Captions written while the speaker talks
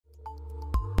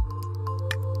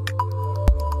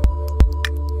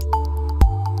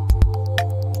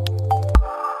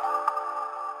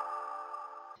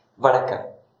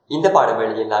இந்த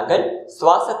பாடவெளியில் நாங்கள்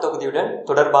சுவாச தொகுதியுடன்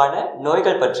தொடர்பான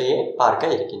நோய்கள் பற்றியே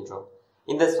பார்க்க இருக்கின்றோம்.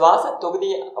 இந்த சுவாச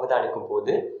தொகுதியை அவதானிக்கும்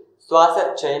போது சுவாச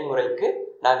செயல்முறைக்கு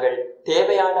நாங்கள்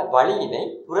தேவையான வழியினை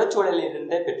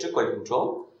புறச்சூழலிலிருந்து பெற்றுக்கொள்கின்றோம்.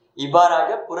 இவ்வாறாக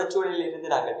புறச்சூழலிலிருந்து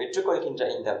நாங்கள் பெற்றுக்கொள்கின்ற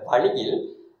இந்த வழியில்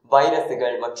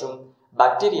வைரசுகள் மற்றும்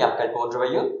பாக்டீரியாக்கள்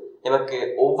போன்றவையும் எமக்கு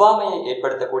ஒவ்வாமையை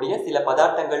ஏற்படுத்தக்கூடிய சில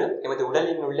பதார்த்தங்களும் எமது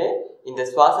உடலினுள்ளே இந்த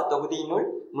சுவாச தொகுதியினுள்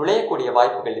நுழையக்கூடிய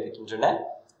வாய்ப்புகள் இருக்கின்றன.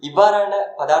 இவ்வாறான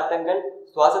பதார்த்தங்கள்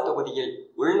சுவாச தொகுதியில்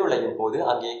உள்நுழையும் போது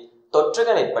அங்கே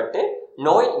தொற்றுகள் ஏற்பட்டு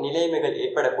நோய் நிலைமைகள்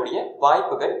ஏற்படக்கூடிய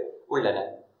வாய்ப்புகள் உள்ளன.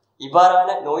 இவ்வாறான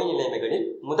நோய் நிலைமைகளில்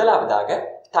முதலாவதாக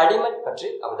தடிமன் பற்றி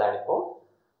அவதானிப்போம்.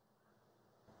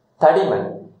 தடிமன்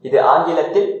இது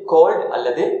ஆங்கிலத்தில் கோல்ட்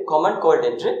அல்லது காமன் கோல்ட்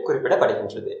என்று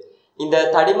குறிப்பிடப்படுகின்றது. இந்த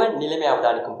தடிமன் நிலைமை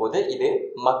அவதானிக்கும் போது இது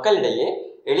மக்களிடையே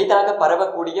எளிதாக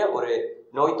பரவக்கூடிய ஒரு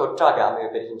நோய் தொற்றாக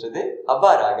அமையப்பெறுகின்றது.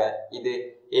 அவ்வாறாக இது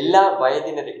எல்லா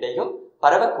வயதினரிடையும்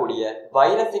பரவக்கூடிய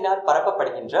வைரஸினால்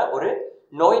பரப்பப்படுகின்ற ஒரு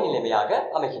நோய் நிலைமையாக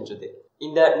அமைகின்றது.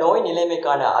 இந்த நோய்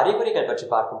நிலைமைக்கான அறிகுறிகள் பற்றி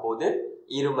பார்க்கும் போது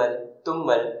இருமல்,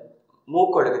 தும்மல்,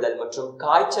 மூக்கொடுகுதல் மற்றும்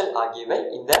காய்ச்சல் ஆகியவை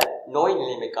இந்த நோய்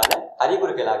நிலைமைக்கான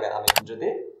அறிகுறிகளாக அமைகின்றது.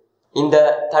 இந்த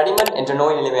தடிமன் என்ற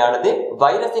நோய் நிலைமையானது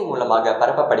வைரஸின் மூலமாக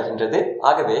பரப்பப்படுகின்றது.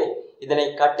 ஆகவே இதனை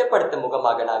கட்டுப்படுத்தும்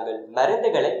முகமாக நாங்கள்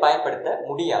மருந்துகளை பயன்படுத்த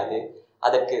முடியாது.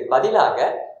 அதற்கு பதிலாக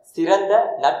சிறந்த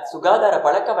சுகாதார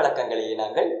பழக்க வழக்கங்களையே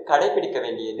நாங்கள் கடைபிடிக்க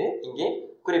வேண்டியது இங்கே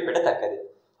குறிப்பிடத்தக்கது.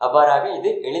 அவ்வாறாக இது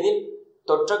எளிதில்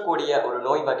தொற்றக்கூடிய ஒரு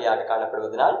நோய் வகையாக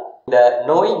காணப்படுவதனால் இந்த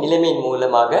நோய் நிலைமையின்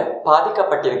மூலமாக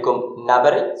பாதிக்கப்பட்டிருக்கும்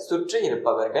நபரை சுற்றி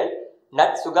இருப்பவர்கள்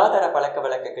சுகாதார பழக்க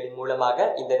வழக்கங்களின் மூலமாக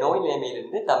இந்த நோய்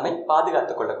நிலைமையிலிருந்து தம்மை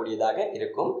பாதுகாத்துக் கொள்ளக்கூடியதாக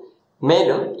இருக்கும்.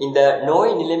 மேலும் இந்த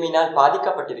நோய் நிலைமையினால்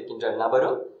பாதிக்கப்பட்டிருக்கின்ற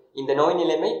நபரும் இந்த நோய்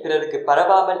நிலைமை பிறருக்கு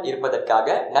பரவாமல்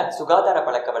இருப்பதற்காக சுகாதார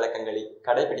பழக்க வழக்கங்களை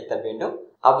கடைபிடித்தல் வேண்டும்.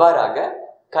 அவ்வாறாக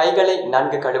கைகளை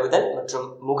நன்கு கழுவுதல் மற்றும்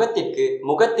முகத்திற்கு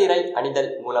முகத்திரை அணிதல்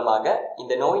மூலமாக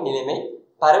இந்த நோய் நிலைமை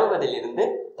பரவுவதில் இருந்து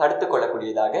தடுத்துக்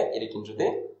கொள்ளக்கூடியதாக இருக்கின்றது.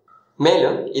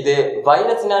 மேலும் இது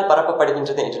வைரஸினால்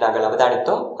பரப்பப்படுகின்றது என்று நாங்கள்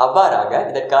அவதானித்தோம். அவ்வாறாக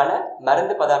இதற்கான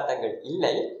மருந்து பதார்த்தங்கள்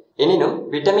இல்லை. எனினும்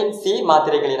விட்டமின் சி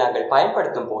மாத்திரைகளை நாங்கள்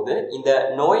பயன்படுத்தும் போது இந்த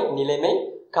நோய் நிலைமை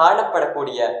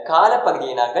காணப்படக்கூடிய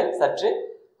காலப்பகுதியை நாங்கள் சற்று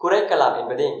குறைக்கலாம்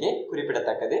என்பதே இங்கே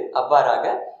குறிப்பிடத்தக்கது. அவ்வாறாக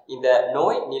இந்த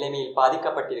நோய் நிலைமையில்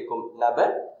பாதிக்கப்பட்டிருக்கும்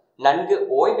நபர் நன்கு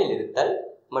ஓய்வில் இருத்தல்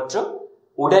மற்றும்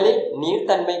உடலில்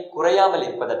நீர்த்தன்மை குறையாமல்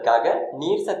இருப்பதற்காக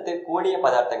நீர் சத்து கூடிய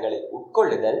பதார்த்தங்களை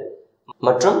உட்கொள்ளுதல்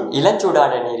மற்றும்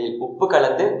இளஞ்சூடான நீரில் உப்பு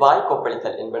கலந்து வாய்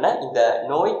கொப்பளித்தல் என்பன இந்த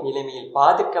நோய் நிலைமையில்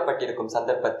பாதிக்கப்பட்டிருக்கும்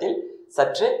சந்தர்ப்பத்தில்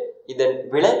சற்று இதன்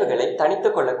விளைவுகளை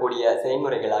தணித்துக் கொள்ளக்கூடிய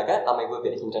செயல்முறைகளாக அமைவு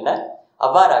பெறுகின்றன.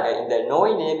 அவ்வாறாக இந்த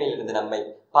நோய் நிலைமையிலிருந்து நம்மை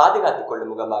பாதுகாத்துக்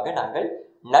கொள்ளும் முகமாக நாங்கள்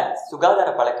சுகாதார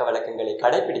பழக்க வழக்கங்களை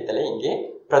கடைபிடித்தலை இங்கே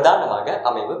பிரதானமாக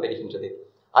அமைவு பெறுகின்றது.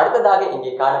 அடுத்ததாக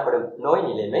இங்கே காணப்படும் நோய்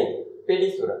நிலைமை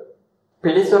பிடிசுரம்.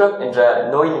 பிடிசுரம் என்ற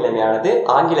நோய் நிலைமையானது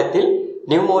ஆங்கிலத்தில்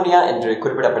நியூமோனியா என்று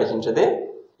குறிப்பிடப்படுகின்றது.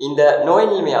 இந்த நோய்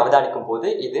நிலைமையை அவதானிக்கும் போது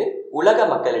இது உலக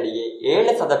மக்களிடையே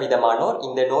 7%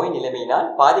 இந்த நோய் நிலைமையினால்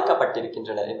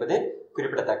பாதிக்கப்பட்டிருக்கின்றனர் என்பது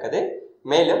குறிப்பிடத்தக்கது.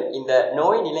 மேலும் இந்த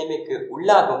நோய் நிலைமைக்கு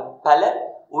உள்ளாகும் பல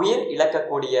உயிர்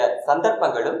இழக்கக்கூடிய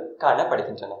சந்தர்ப்பங்களும்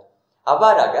காணப்படுகின்றன.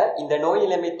 அவ்வாறாக இந்த நோய்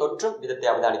நிலைமை தொற்றும் விதத்தை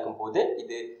அவதானிக்கும் போது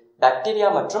இது பாக்டீரியா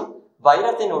மற்றும்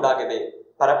வைரஸினூடாகவே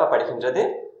பரப்பப்படுகின்றது.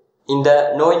 இந்த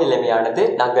நோய் நிலைமையானது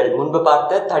நாங்கள் முன்பு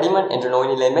பார்த்த தடிமன் என்ற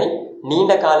நோய் நிலைமை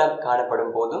நீண்ட காலம்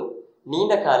காணப்படும் போதும்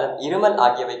நீண்ட காலம் இருமல்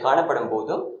ஆகியவை காணப்படும்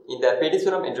போதும் இந்த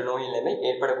பிடிசுரம் என்ற நோய் நிலைமை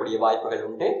ஏற்படக்கூடிய வாய்ப்புகள்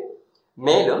உண்டு.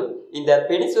 மேலும் இந்த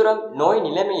பிடிசுரம் நோய்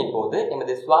நிலைமையின் போது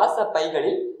எமது சுவாச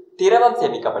பைகளில் திரவம்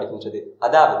சேமிக்கப்படுகின்றது.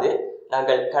 அதாவது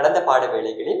நாங்கள் கடந்த பாட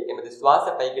வேளைகளில் எமது சுவாச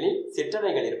பைகளில்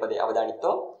சிற்றறைகள் இருப்பதை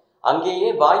அவதானித்தோம்.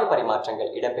 அங்கேயே வாயு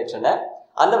பரிமாற்றங்கள் இடம்பெற்றன.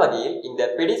 அந்த வகையில் இந்த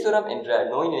பிடிசுரம் என்ற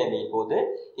நோய் நிலைமையின் போது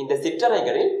இந்த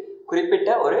சிற்றறைகளில் குறிப்பிட்ட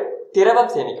ஒரு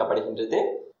திரவம் சேமிக்கப்படுகின்றது.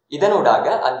 இதனூடாக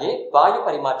அங்கே வாயு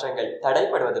பரிமாற்றங்கள்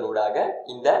தடைப்படுவதனூடாக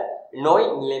இந்த நோய்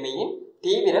நிலைமையின்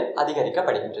தீவிரம்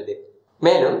அதிகரிக்கப்படுகின்றது.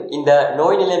 மேலும் இந்த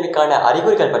நோய் நிலைமைக்கான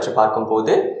அறிகுறிகள் பற்றி பார்க்கும்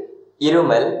போது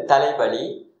இருமல், தலைவலி,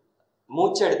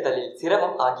 மூச்செடுத்தலில்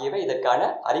சிரமம் ஆகியவை இதற்கான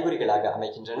அறிகுறிகளாக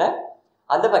அமைகின்றன.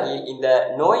 அந்த வகையில் இந்த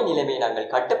நோய் நிலைமையை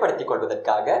நாங்கள் கட்டுப்படுத்திக்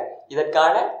கொள்வதற்காக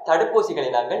இதற்கான தடுப்பூசிகளை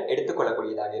நாங்கள்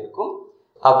எடுத்துக்கொள்ளக்கூடியதாக இருக்கும்.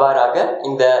 அவ்வாறாக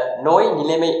இந்த நோய்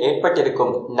நிலைமை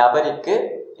ஏற்பட்டிருக்கும் நபருக்கு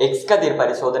எக்ஸ்கதிர்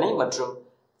பரிசோதனை மற்றும்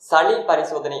சளி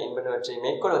பரிசோதனை என்பனவற்றை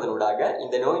மேற்கொள்வதனூடாக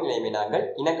இந்த நோய் நிலைமை நாங்கள்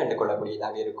இனக்கண்டு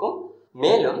கொள்ளக்கூடியதாக இருக்கும்.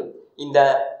 மேலும் இந்த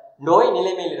நோய்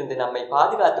நிலைமையிலிருந்து நம்மை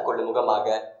பாதுகாத்துக் கொள்ளும்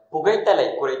முகமாக புகைத்தலை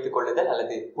குறைத்துக் கொள்ளுதல்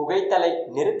அல்லது புகைத்தலை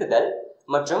நிறுத்துதல்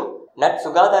மற்றும்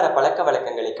சுகாதார பழக்க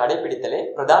வழக்கங்களை கடைபிடித்தலே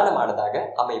பிரதானமானதாக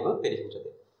அமைவு பெறுகின்றது.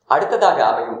 அடுத்ததாக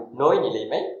அமையும் நோய்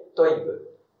நிலைமை தொய்வு.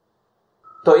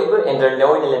 தொய்வு என்ற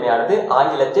நோய் நிலைமையானது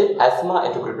ஆங்கிலத்தில் அஸ்மா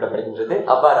என்று குறிப்பிடப்படுகின்றது.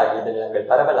 அவ்வாறாக இதனை நாங்கள்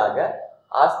பரவலாக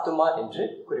ஆஸ்துமா என்று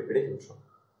குறிப்பிடுகின்றோம்.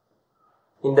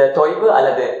 இந்த தொய்வு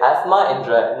அல்லது ஆஸ்மா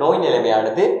என்ற நோய்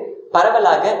நிலைமையானது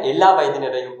பரவலாக எல்லா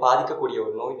வயதினரையும் பாதிக்கக்கூடிய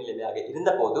ஒரு நோய் நிலைமையாக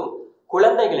இருந்த போதும்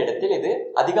குழந்தைகளிடத்தில் இது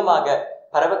அதிகமாக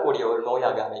பரவக்கூடிய ஒரு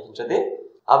நோயாக அமைகின்றது.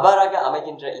 அவ்வாறாக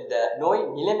அமைகின்ற இந்த நோய்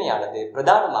நிலைமையானது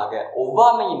பிரதானமாக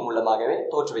ஒவ்வாமையின் மூலமாகவே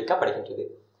தோற்றுவிக்கப்படுகின்றது.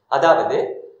 அதாவது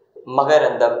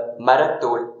மகரந்தம்,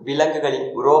 மரத்தோல், விலங்குகளின்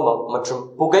உரோமம் மற்றும்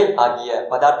புகை ஆகிய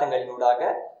பதார்த்தங்களினூடாக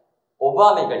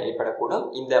ஒவ்வாமைகள் ஏற்படக்கூடும்.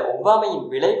 இந்த ஒவ்வாமையின்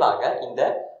விளைவாக இந்த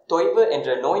தொய்வு என்ற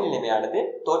நோய் நிலைமையானது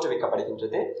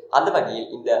தோற்றுவிக்கப்படுகின்றது. அந்த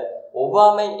வகையில் இந்த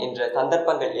ஒவ்வாமை என்ற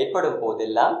சந்தர்ப்பங்கள் ஏற்படும்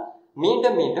போதெல்லாம்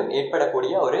மீண்டும் மீண்டும்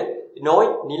ஏற்படக்கூடிய ஒரு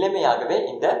நோய் நிலைமையாகவே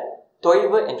இந்த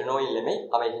தொய்வு என்ற நோய் நிலைமை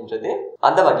அமைகின்றது.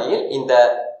 அந்த வகையில் இந்த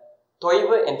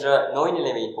தொய்வு என்ற நோய்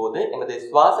நிலைமையின் போது எமது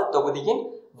சுவாச தொகுதியின்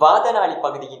வாதநாளி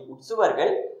பகுதியின்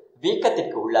உட்சுவர்கள்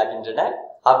வீக்கத்திற்கு உள்ளாகின்றன.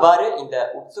 அவ்வாறு இந்த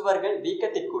உட்சுவர்கள்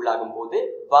வீக்கத்திற்கு உள்ளாகும் போது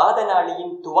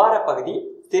வாதநாளியின் துவார பகுதி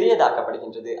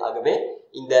சிறியதாக்கப்படுகின்றது. ஆகவே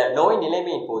இந்த நோய்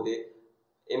நிலைமையின் போது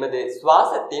எமது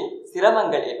சுவாசத்தில்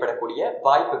சிரமங்கள் ஏற்படக்கூடிய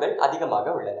வாய்ப்புகள்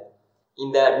அதிகமாக உள்ளன.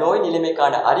 இந்த நோய்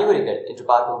நிலைமைக்கான அறிகுறிகள் என்று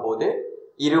பார்க்கும்போது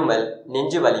இருமல்,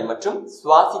 நெஞ்சுவலி மற்றும்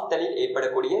சுவாசித்தலில்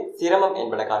ஏற்படக்கூடிய சிரமம்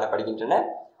என்பன காணப்படுகின்றன.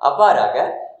 அவ்வாறாக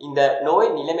இந்த நோய்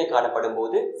நிலைமை காணப்படும்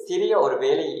போது சிறிய ஒரு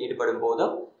வேலையில் ஈடுபடும்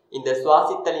போதும் இந்த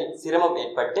சுவாசித்தலில் சிரமம்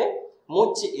ஏற்பட்டு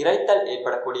மூச்சு இறைத்தல்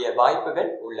ஏற்படக்கூடிய வாய்ப்புகள்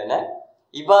உள்ளன.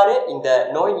 இவ்வாறு இந்த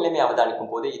நோய் நிலைமை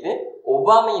அவதானிக்கும் போது இது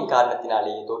ஒவ்வாமையின்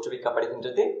காரணத்தினாலேயே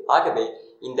தோற்றுவிக்கப்படுகின்றது. ஆகவே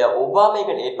இந்த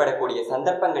ஒவ்வாமைகள் ஏற்படக்கூடிய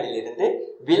சந்தர்ப்பங்களில் இருந்து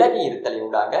விலகி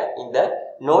இருத்தலினூடாக இந்த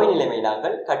நோய் நிலைமை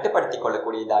நாங்கள் கட்டுப்படுத்திக்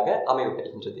கொள்ளக்கூடியதாக அமைவு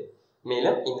பெறுகின்றது.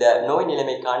 மேலும் இந்த நோய்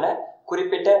நிலைமைக்கான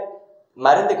குறிப்பிட்ட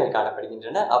மருந்துகள்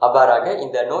காணப்படுகின்றன. அவ்வாறாக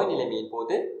இந்த நோய் நிலைமையின்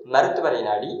போது மருத்துவரை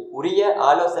நாடி உரிய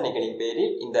ஆலோசனைகளின்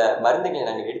பேரில் இந்த மருந்துகளை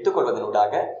நாங்கள்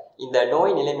எடுத்துக்கொள்வதனூடாக இந்த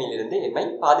நோய் நிலைமையிலிருந்து எம்மை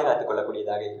பாதுகாத்துக்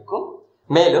கொள்ளக்கூடியதாக இருக்கும்.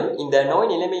 மேலும் இந்த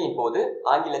நோய் நிலைமையின் போது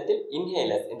ஆங்கிலத்தில்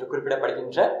இன்ஹேலர்ஸ் என்று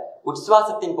குறிப்பிடப்படுகின்ற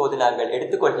உட்சுவாசத்தின் போது நாங்கள்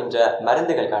எடுத்துக்கொள்கின்ற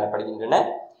மருந்துகள் காணப்படுகின்றன.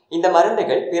 இந்த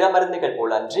மருந்துகள் பிற மருந்துகள்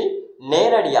போலன்றி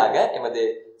நேரடியாக எமது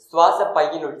சுவாச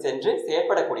பையினுள் சென்று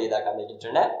செயற்படக்கூடியதாக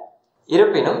அமைகின்றன.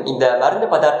 இருப்பினும் இந்த மருந்து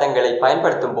பதார்த்தங்களை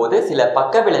பயன்படுத்தும் போது சில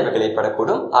பக்க விளைவுகள்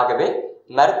ஏற்படக்கூடும். ஆகவே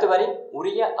மருத்துவரின்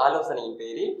உரிய ஆலோசனையின்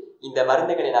பேரில் இந்த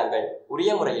மருந்துகளை நாங்கள்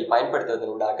உரிய முறையில்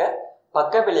பயன்படுத்துவதனூடாக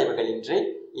பக்க விளைவுகளின்றி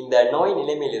இந்த நோய்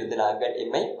நிலைமையிலிருந்து நாங்கள்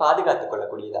எம்மை பாதுகாத்துக்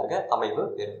கொள்ளக்கூடியதாக அமைவு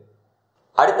பெறும்.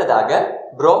 அடுத்ததாக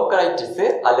புரோங்கைட்டிஸ்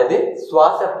அல்லது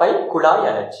சுவாசப்பை குழாய்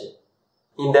அழற்சி.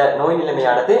 இந்த நோய்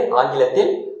நிலைமையானது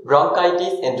ஆங்கிலத்தில்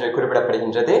புரோங்கைட்டிஸ் என்று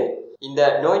குறிப்பிடப்படுகின்றது. இந்த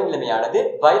நோய் நிலைமையானது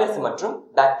வைரஸ் மற்றும்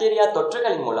பாக்டீரியா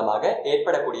தொற்றுகளின் மூலமாக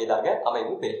ஏற்படக்கூடியதாக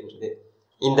அமைவு பெறுகின்றது.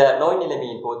 இந்த நோய்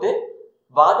நிலைமையின் போது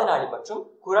வாதநாளி மற்றும்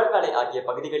குரல் வலை ஆகிய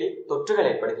பகுதிகளில் தொற்றுகள்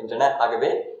ஏற்படுகின்றன. ஆகவே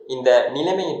இந்த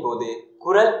நிலைமையின் போது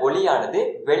குரல் ஒலியானது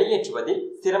வெளியேற்றுவதில்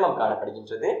சிரமம்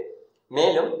காணப்படுகின்றது.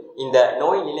 மேலும் இந்த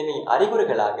நோய் நிலைமையின்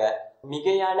அறிகுறிகளாக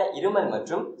மிகையான இருமல்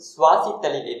மற்றும்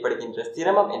சுவாசித்தலில் ஏற்படுகின்ற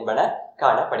சிரமம் என்பன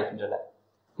காணப்படுகின்றன.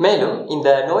 மேலும் இந்த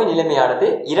நோய் நிலைமையானது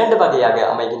இரண்டு வகையாக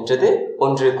அமைகின்றது.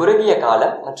 ஒன்று குறுகிய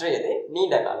காலம், மற்றையது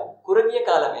நீண்ட காலம். குறுகிய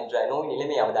காலம் என்ற நோய்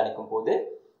நிலைமை அவதானிக்கும் போது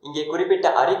இங்கே குறிப்பிட்ட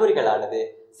அறிகுறிகளானது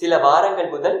சில வாரங்கள்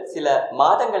முதல் சில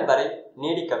மாதங்கள் வரை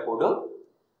நீடிக்கக்கூடும்.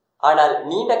 ஆனால்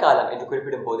நீண்ட காலம் என்று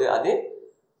குறிப்பிடும் போது அது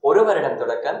 1 வருடம்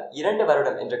தொடக்கம் 2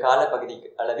 வருடம் என்ற காலப்பகுதி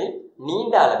அளவில்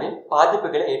நீண்ட அளவில்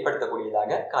பாதிப்புகளை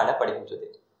ஏற்படுத்தக்கூடியதாக காணப்படுகின்றது.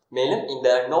 மேலும் இந்த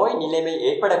நோய் நிலைமை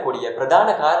ஏற்படக்கூடிய பிரதான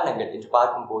காரணங்கள் என்று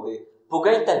பார்க்கும் போது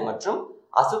புகைத்தல் மற்றும்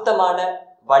அசுத்தமான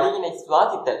வழியினை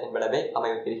சுவாசித்தல் என்பனவே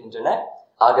அமைவு பெறுகின்றன.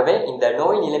 ஆகவே இந்த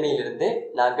நோய் நிலைமையிலிருந்து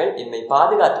நாங்கள் எம்மை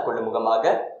பாதுகாத்துக் கொள்ளும்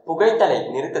முகமாக புகைத்தலை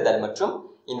நிறுத்துதல் மற்றும்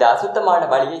இந்த அசுத்தமான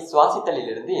வழியை சுவாசித்தலில்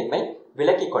இருந்து எம்மை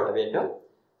விலக்கிக் கொள்ள வேண்டும்.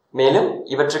 மேலும்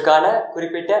இவற்றுக்கான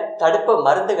குறிப்பிட்ட தடுப்பு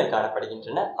மருந்துகள்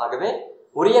காணப்படுகின்றன. ஆகவே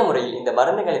உரிய முறையில் இந்த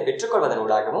மருந்துகளை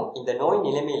பெற்றுக்கொள்வதனூடாகவும் இந்த நோய்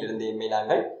நிலைமையிலிருந்து எம்மை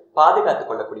நாங்கள் பாதுகாத்துக்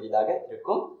கொள்ளக்கூடியதாக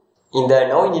இருக்கும். இந்த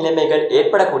நோய் நிலைமைகள்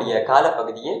ஏற்படக்கூடிய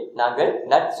காலப்பகுதியில் நாங்கள்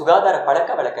சுகாதார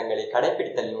பழக்க வழக்கங்களை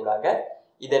கடைபிடித்தலினூடாக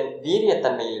இதன்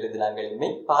வீரியத்தன்மையில் இருந்து நாங்கள் எம்மை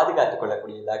பாதுகாத்துக்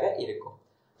கொள்ளக்கூடியதாக இருக்கும்.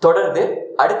 தொடர்ந்து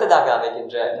அடுத்ததாக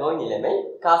அமைகின்ற நோய் நிலைமை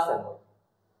காசநோய்.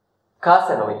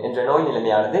 காசநோய் என்ற நோய்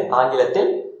நிலைமையானது ஆங்கிலத்தில்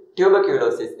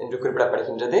டியூபர்குலோசிஸ் என்று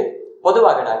குறிப்பிடப்படுகின்றது.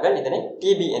 பொதுவாக நாங்கள் இதனை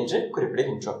டிபி என்று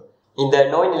குறிப்பிடுகின்றோம். இந்த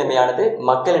நோய் நிலைமையானது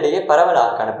மக்களிடையே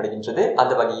பரவலாக காணப்படுகின்றது.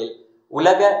 அந்த வகையில்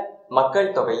உலக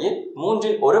மக்கள் தொகையில்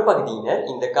 1/3 பகுதியினர்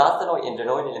இந்த காசநோய் என்ற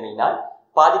நோய் நிலைமையினால்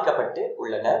பாதிக்கப்பட்டு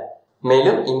உள்ளனர்.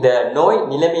 மேலும் இந்த நோய்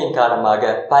நிலைமையின்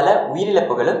காரணமாக பல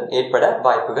உயிரிழப்புகளும் ஏற்பட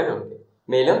வாய்ப்புகள் உண்டு.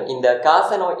 மேலும் இந்த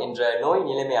காசநோய் என்ற நோய்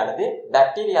நிலைமையானது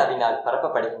பாக்டீரியாவினால்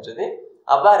பரப்பப்படுகின்றது.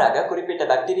 அவ்வாறாக குறிப்பிட்ட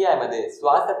பாக்டீரியா எமது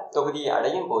சுவாச தொகுதியை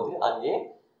அடையும் போது அங்கே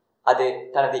அது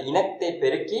தனது இனத்தை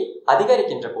பெருக்கி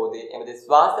அதிகரிக்கின்ற போது எமது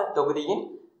சுவாச தொகுதியின்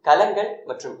கலங்கள்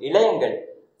மற்றும் இழையங்கள்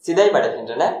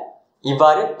சிதைவடைகின்றன.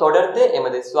 இவ்வாறு தொடர்ந்து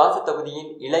எமது சுவாச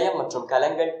தொகுதியின் இழையம் மற்றும்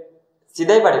கலங்கள்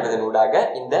சிதைவடைவதனூடாக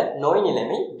இந்த நோய்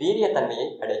நிலைமை வீரியத்தன்மையை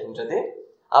அடைகின்றது.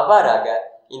 அவ்வாறாக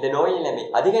இந்த நோய் நிலைமை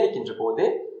அதிகரிக்கின்ற போது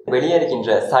வெளியேறுகின்ற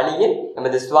சளியில்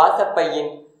நமது சுவாச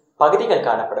பையின் பகுதிகள்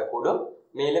காணப்படக்கூடும்.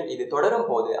 மேலும் இது தொடரும்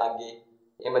போது அங்கே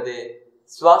எமது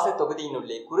சுவாச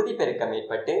தொகுதியினுள்ளே குருதி பெருக்கம்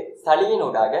ஏற்பட்டு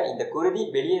சளியினூடாக இந்த குருதி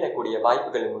வெளியேறக்கூடிய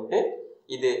வாய்ப்புகளும் உண்டு.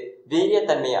 இது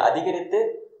வீரியத்தன்மையை அதிகரித்து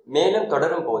மேலும்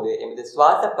தொடரும் போது எமது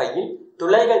சுவாச பையில்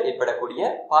துளைகள் ஏற்படக்கூடிய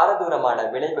பாரதூரமான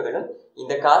விளைவுகளும்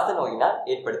இந்த காச நோயினால்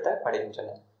ஏற்படுத்தப்படுகின்றன.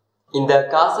 இந்த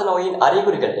காச நோயின்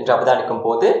அறிகுறிகள் என்று அவதானிக்கும்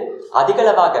போது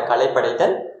அதிகளவாக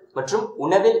களைப்படைதல் மற்றும்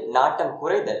உணவில் நாட்டம்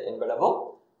குறைதல் என்பனவும்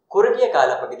குறுகிய கால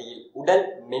பகுதியில் உடல்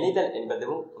மெலிதல்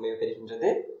என்பதும் அமைவு பெறுகின்றது.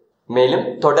 மேலும்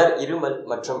தொடர் இருமல்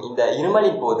மற்றும் இந்த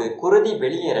இருமலின் போது குருதி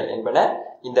வெளியேறல் என்பன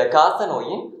இந்த காச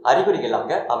நோயின்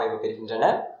அறிகுறிகளாக அமைவு பெறுகின்றன.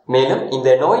 மேலும் இந்த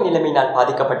நோய் நிலைமையினால்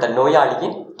பாதிக்கப்பட்ட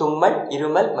நோயாளியின் தும்மல்,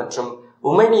 இருமல் மற்றும்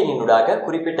உமிழ்நீரினூடாக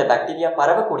குறிப்பிட்ட பாக்டீரியா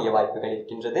பரவக்கூடிய வாய்ப்புகள்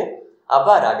இருக்கின்றது.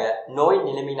 அவ்வாறாக நோய்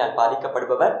நிலைமையினால்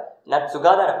பாதிக்கப்படுபவர்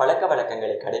நற்சுகாதார பழக்க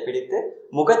வழக்கங்களை கடைபிடித்து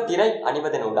முகத்திரை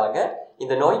அணிவதனூடாக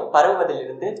இந்த நோய்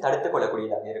பரவுவதிலிருந்து தடுத்துக்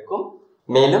கொள்ளக்கூடியதாக இருக்கும்.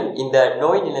 மேலும் இந்த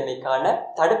நோய் நிலைமைக்கான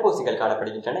தடுப்பூசிகள்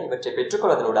காணப்படுகின்றன. இவற்றை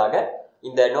பெற்றுக்கொள்வதனூடாக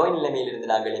இந்த நோய்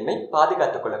நிலைமையிலிருந்து நாங்கள் எம்மை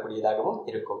பாதுகாத்துக் கொள்ளக்கூடியதாகவும்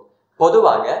இருக்கும்.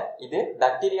 பொதுவாக இது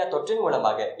பாக்டீரியா தொற்றின்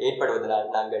மூலமாக ஏற்படுவதனால்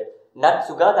நாங்கள்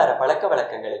நற்சுகாதார பழக்க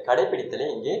வழக்கங்களை கடைபிடித்தலே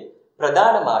இங்கே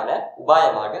பிரதானமான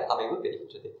உபாயமாக அமைவு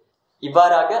பெறுகின்றது.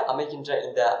 இவ்வாறாக அமைகின்ற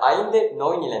இந்த 5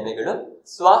 நோய் நிலைமைகளும்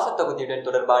சுவாச தொகுதியுடன்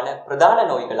தொடர்பான பிரதான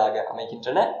நோய்களாக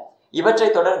அமைகின்றன. இவற்றை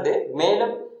தொடர்ந்து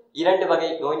மேலும் 2 வகை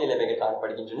நோய் நிலைமைகள்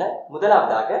காணப்படுகின்றன.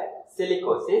 முதலாவதாக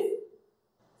சிலிகோசிஸ்.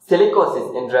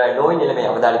 சிலிகோசிஸ் என்ற நோய் நிலைமை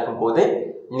அவதானிக்கும் போது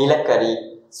நிலக்கரி,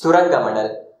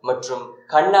 சுரங்கமணல் மற்றும்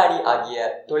கண்ணாடி ஆகிய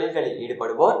தொழில்களில்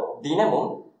ஈடுபடுவோர் தினமும்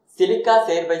சிலிக்கா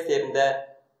சேர்வை சேர்ந்த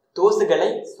தூசுகளை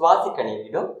சுவாசிக்க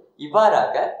நேரிடும்.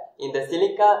 இவ்வாறாக இந்த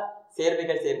சிலிக்கா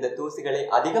சேர்வைகள் சேர்ந்த தூசுகளை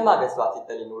அதிகமாக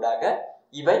சுவாசித்தலினூடாக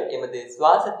இவை எமது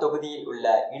சுவாச தொகுதியில் உள்ள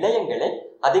இழையங்களை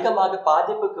அதிகமாக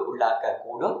பாதிப்புக்கு உள்ளாக்க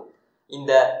கூடும்.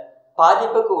 இந்த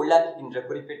பாதிப்புக்கு உள்ளாக்குகின்ற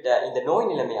குறிப்பிட்ட இந்த நோய்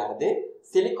நிலைமையானது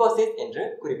சிலிகோசிஸ் என்று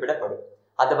குறிப்பிடப்படும்.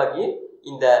 அந்த வகையில்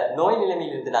இந்த நோய்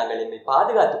நிலைமையிலிருந்து நாங்கள் எம்மை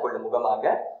பாதுகாத்துக் கொள்ளும்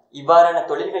முகமாக இவ்வாறான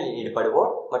தொழில்களில்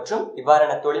ஈடுபடுவோர் மற்றும்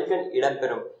இவ்வாறான தொழில்கள்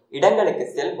இடம்பெறும் இடங்களுக்கு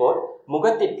செல்வோர்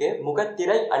முகத்திற்கு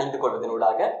முகத்திரை அணிந்து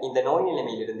கொள்வதனூடாக இந்த நோய்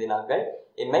நிலைமையிலிருந்து நாங்கள்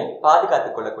எம்மை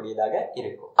பாதுகாத்துக் கொள்ளக்கூடியதாக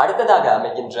இருக்கும். அடுத்ததாக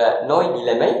அமைகின்ற நோய்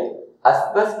நிலைமை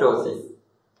அஸ்பெஸ்டோசிஸ்.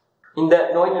 இந்த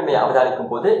நோய் நிலைமையை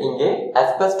அவதானிக்கும் போது இங்கே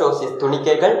அஸ்பெஸ்டோசிஸ்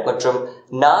துணிக்கைகள் மற்றும்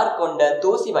நார் கொண்ட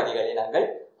தூசி வகைகளை நாங்கள்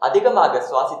அதிகமாக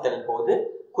சுவாசித்தலின் போது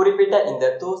குறிப்பிட்ட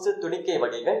இந்த தூசு துணிக்கை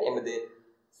வகைகள் எமது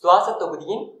சுவாச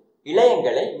தொகுதியின்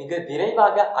இழையங்களை மிக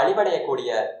விரைவாக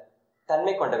அழிவடையக்கூடிய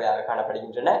தன்மை கொண்டவையாக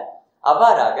காணப்படுகின்றன.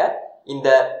 அவ்வாறாக இந்த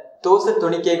தூசு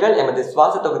துணிக்கைகள் எமது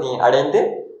சுவாச தொகுதியை அடைந்து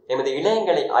எமது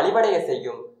இழையங்களை அழிவடைய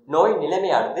செய்யும் நோய்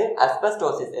நிலைமையானது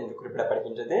அஸ்பெஸ்டோசிஸ் என்று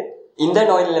குறிப்பிடப்படுகின்றது. இந்த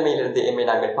நோய் நிலைமையிலிருந்து எம்மை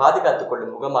நாங்கள் பாதுகாத்துக்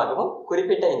கொள்ளும் முகமாகவும்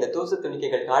குறிப்பிட்ட இந்த தூசு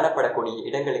துணிக்கைகள் காணப்படக்கூடிய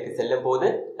இடங்களுக்கு செல்லும் போது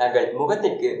நாங்கள்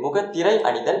முகத்திற்கு முகத்திரை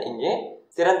அணிதல் இங்கே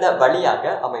சிறந்த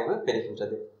வழியாக அமைவு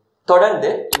பெறுகின்றது. தொடர்ந்து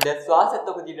இந்த சுவாச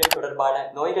தொகுதியுடன் தொடர்பான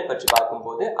நோய்கள் பற்றி பார்க்கும்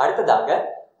போது அடுத்ததாக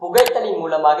புகைத்தலின்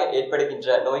மூலமாக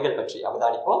ஏற்படுகின்ற நோய்கள் பற்றி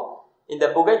அவதானிப்போம். இந்த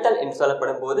புகைத்தல் என்று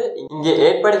சொல்லப்படும் போது இங்கே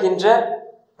ஏற்படுகின்ற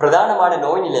பிரதானமான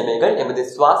நோய் நிலைமைகள் எமது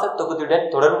சுவாச தொகுதியுடன்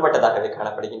தொடர்புபட்டதாகவே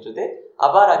காணப்படுகின்றது.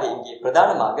 அவ்வாறாக இங்கே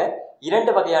பிரதானமாக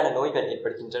 2 வகையான நோய்கள்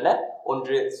ஏற்படுகின்றன.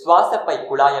 ஒன்று சுவாசப்பை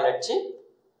குழாயழற்சி,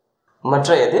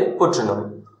 மற்றையது புற்றுநோய்.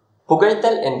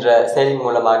 புகைத்தல் என்ற செயலின்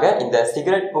மூலமாக இந்த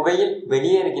சிகரெட் புகையில்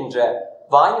வெளியேறுகின்ற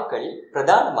வாயுக்களில்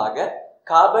பிரதானமாக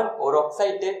கார்பன்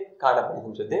ஒராக்சைடு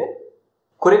காணப்படுகின்றது.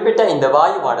 குறிப்பிட்ட இந்த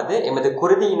வாயுவானது எமது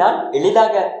குருதியினால்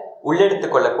எளிதாக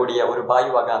உள்ளெடுத்துக் கொள்ளக்கூடிய ஒரு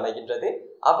வாயுவாக அமைகின்றது.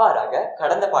 அவ்வாறாக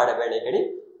கடந்த பாட வேளைகளில்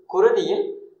குருதியில்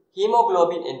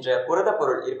ஹீமோகுளோபின் என்ற புரத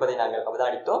பொருள் இருப்பதை நாங்கள்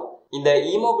அவதானித்தோம். இந்த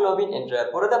ஹீமோகுளோபின் என்ற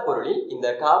புரத பொருளில் இந்த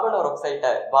கார்பன்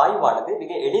ஒராக்சைடு வாயுவானது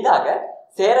மிக எளிதாக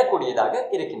சேரக்கூடியதாக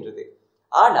இருக்கின்றது.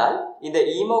 ஆனால் இந்த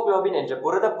ஹீமோகுளோபின் என்ற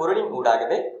புரத பொருளின்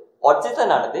ஊடாகவே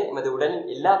ஆக்சிஜன் ஆனது எமது உடலின்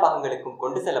எல்லா பாகங்களுக்கும்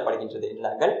கொண்டு செல்லப்படுகின்றது என்று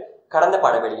நாங்கள் கடந்த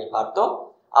பாடவெளியில் பார்த்தோம்.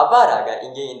 அவ்வாறாக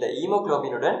இங்கே இந்த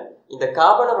ஹீமோகுளோபினுடன் இந்த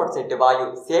கார்பன் ஆக்சைடு வாயு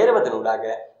சேருவதனூடாக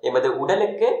எமது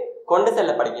உடலுக்கு கொண்டு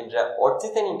செல்லப்படுகின்ற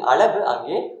ஆக்சிஜனின் அளவு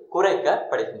அங்கே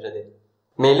குறைக்கப்படுகின்றது.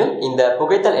 மேலும் இந்த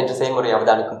புகைத்தல் என்ற செயல்முறை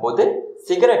அவதானிக்கும் போது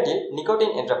சிகரெட்டில்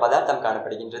நிக்கோட்டின் என்ற பதார்த்தம்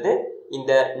காணப்படுகின்றது.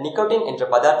 இந்த நிக்கோட்டின் என்ற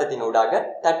பதார்த்தத்தினூடாக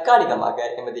தற்காலிகமாக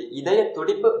எமது இதய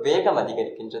துடிப்பு வேகம்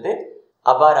அதிகரிக்கின்றது.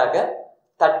 அவ்வாறாக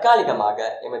தற்காலிகமாக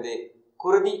எமது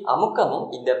குருதி அமுக்கமும்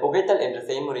இந்த புகைத்தல் என்ற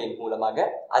செயல்முறையின் மூலமாக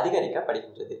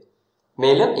அதிகரிக்கப்படுகின்றது.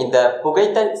 மேலும் இந்த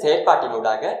புகைத்தல்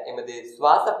செயற்பாட்டினூடாக எமது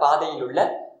சுவாச பாதையில் உள்ள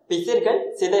பிசிர்கள்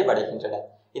சிதைவடைகின்றன.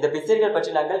 இந்த பிசிர்கள்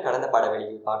பற்றி நாங்கள் கடந்த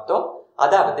பாடவெளியில் பார்த்தோம்.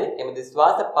 அதாவது எமது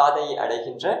சுவாச பாதையை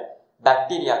அடைகின்ற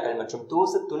பாக்டீரியாக்கள் மற்றும்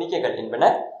தூசு துணிக்கைகள் என்பன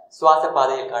சுவாச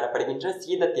பாதையில் காணப்படுகின்ற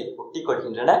சீதத்தில்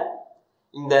ஒட்டிக்கொள்கின்றன.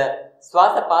 இந்த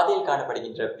சுவாச பாதையில்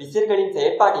காணப்படுகின்ற பிசிர்களின்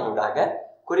செயற்பாட்டினூடாக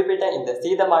குறிப்பிட்ட இந்த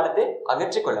சீதமானது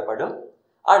அகற்றிக் கொள்ளப்படும்.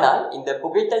 ஆனால் இந்த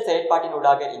புகைத்தல்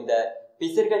செயற்பாட்டினூடாக இந்த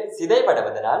பிசிர்கள்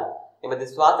சிதைவடைவதனால் எமது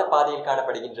சுவாச பாதையில்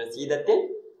காணப்படுகின்ற சீதத்தில்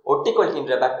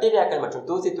ஒட்டிக்கொள்கின்ற பாக்டீரியாக்கள் மற்றும்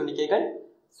தூசி துணிக்கைகள்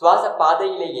சுவாச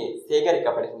பாதையிலேயே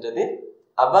சேகரிக்கப்படுகின்றது.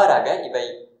 அவ்வாறாக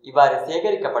இவ்வாறு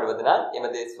சேகரிக்கப்படுவதனால்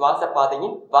எமது சுவாச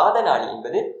பாதையின் வாதநாளி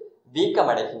என்பது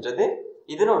வீக்கமடைகின்றது.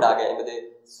 இதனூடாக எமது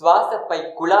சுவாசப்பை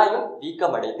குழாயும்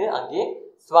வீக்கமடைந்து அங்கே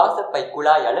சுவாசப்பை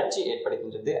குழாய் அழற்சி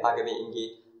ஏற்படுகின்றது. ஆகவே இங்கே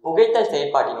புகைத்தல்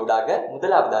செயற்பாட்டினூடாக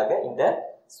முதலாவதாக இந்த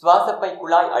சுவாசப்பை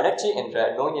குழாய் அழற்சி என்ற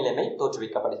நோய் நிலைமை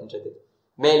தோற்றுவிக்கப்படுகின்றது.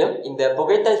 மேலும் இந்த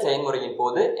புகைத்தல் செயல்முறையின்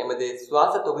போது எமது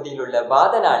சுவாச தொகுதியில் உள்ள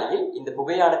வாதநாளியில் இந்த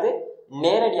புகையானது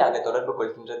நேரடியாக தொடர்பு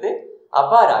கொள்கின்றது.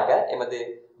 அவ்வாறாக எமது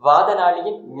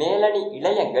வாதநாளியின் மேலணி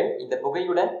இழையங்கள் இந்த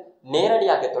புகையுடன்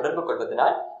நேரடியாக தொடர்பு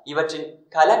கொள்வதனால் இவற்றின்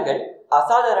கலங்கள்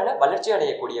அசாதாரண வளர்ச்சி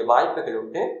அடையக்கூடிய வாய்ப்புகள்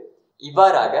உண்டு.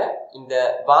 இவ்வாறாக இந்த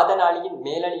வாதநாளியின்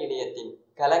மேலணி இழையத்தின்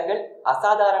கலங்கள்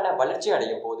அசாதாரண வளர்ச்சி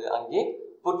அடையும் போது அங்கே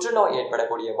புற்றுநோய்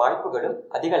ஏற்படக்கூடிய வாய்ப்புகளும்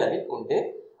அதிக அளவில் உண்டு.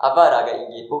 அவ்வாறாக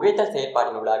இங்கே புகைத்தல்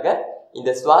செயற்பாட்டினூடாக இந்த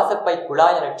சுவாசப்பை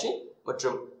குழாய் அழற்சி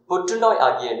மற்றும் புற்றுநோய்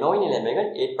ஆகிய நோய் நிலைமைகள்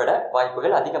ஏற்பட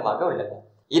வாய்ப்புகள் அதிகமாக உள்ளன.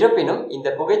 இருப்பினும் இந்த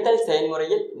புகைத்தல்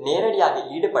செயல்முறையில் நேரடியாக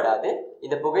ஈடுபடாது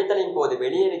இந்த புகைத்தலின் போது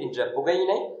வெளியேறுகின்ற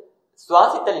புகையினை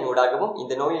சுவாசித்தலின் ஊடாகவும்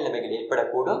இந்த நோய் நிலைமைகள்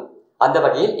ஏற்படக்கூடும். அந்த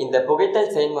வகையில் இந்த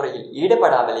புகைத்தல் செயல்முறையில்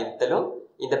ஈடுபடாமல் இருத்தலும்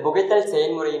இந்த புகைத்தல்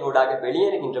செயல்முறையினூடாக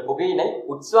வெளியேறுகின்ற புகையினை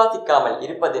உட்சுவாசிக்காமல்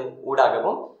இருப்பதன்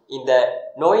ஊடாகவும் இந்த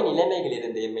நோய்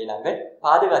நிலைமைகளிலிருந்து எம்மை நாங்கள்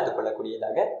பாதுகாத்துக்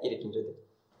கொள்ளக்கூடியதாக இருக்கின்றது.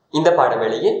 இந்த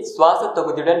பாடவேளையில் சுவாச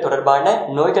தொகுதியுடன் தொடர்பான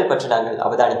நோய்கள் பற்றி நாங்கள்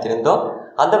அவதானித்திருந்தோம்.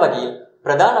 அந்த வகையில்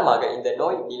பிரதானமாக இந்த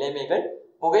நோய் நிலைமைகள்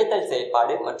புகைத்தல்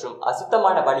செயற்பாடு மற்றும்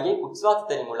அசுத்தமான வழியை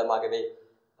உட்சுவாசித்தலின் மூலமாகவே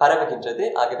பரவுகின்றது.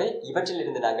 ஆகவே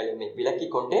இவற்றிலிருந்து நாங்கள் எம்மை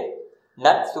விலக்கிக் கொண்டு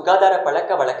சுகாதார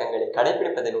பழக்க வழக்கங்களை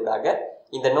கடைபிடிப்பதனூடாக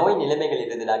இந்த நோய்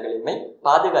நிலைமைகளிலிருந்து நாங்கள் எம்மை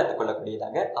பாதுகாத்துக்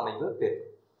கொள்ளக்கூடியதாக அமைவு பெறும்.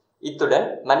 இத்துடன்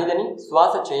மனிதனின்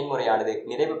சுவாச செயல்முறையானது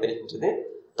நிறைவு பெறுகின்றது.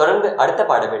 தொடர்ந்து அடுத்த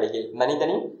பாடவேளையில்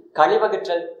மனிதனின்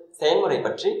கழிவகற்றல் செயல்முறை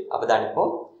பற்றி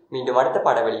அவதானிப்போம். மீண்டும் அடுத்த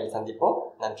பாடவேளையில் சந்திப்போம்.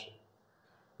 நன்றி.